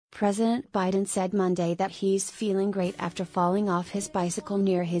President Biden said Monday that he's feeling great after falling off his bicycle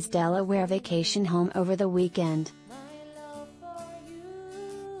near his Delaware vacation home over the weekend.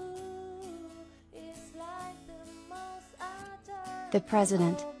 The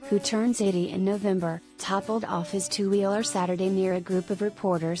president, who turns 80 in November, toppled off his two-wheeler Saturday near a group of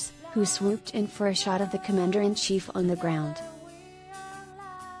reporters, who swooped in for a shot of the commander-in-chief on the ground.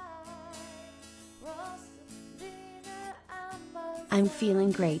 "I'm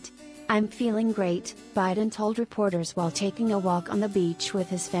feeling great. I'm feeling great," Biden told reporters while taking a walk on the beach with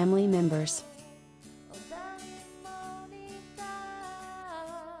his family members.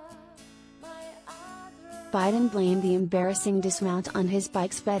 Biden blamed the embarrassing dismount on his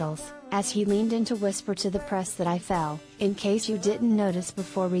bike's pedals, as he leaned in to whisper to the press that "I fell, in case you didn't notice,"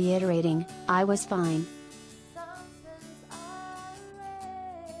 before reiterating, "I was fine."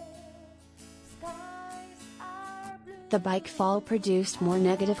 The bike fall produced more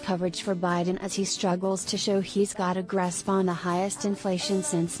negative coverage for Biden as he struggles to show he's got a grasp on the highest inflation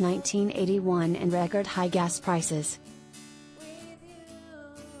since 1981 and record high gas prices.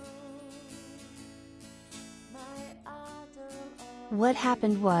 "What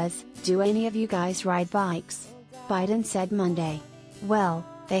happened was, do any of you guys ride bikes?" Biden said Monday. "Well,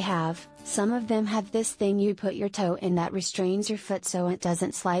 they have. Some of them have this thing you put your toe in that restrains your foot so it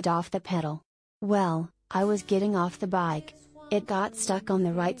doesn't slide off the pedal. Well, I was getting off the bike. It got stuck on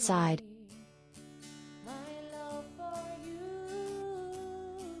the right side.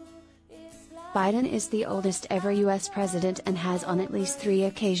 Biden is the oldest ever U.S. president and has on at least 3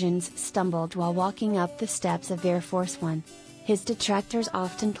 occasions stumbled while walking up the steps of Air Force One. His detractors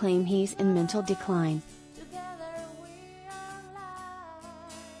often claim he's in mental decline.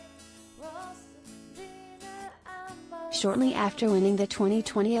 Shortly after winning the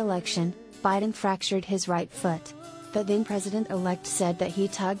 2020 election, Biden fractured his right foot. The then president-elect said that he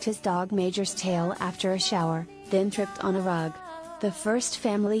tugged his dog Major's tail after a shower, then tripped on a rug. The first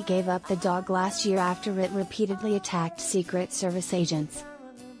family gave up the dog last year after it repeatedly attacked Secret Service agents.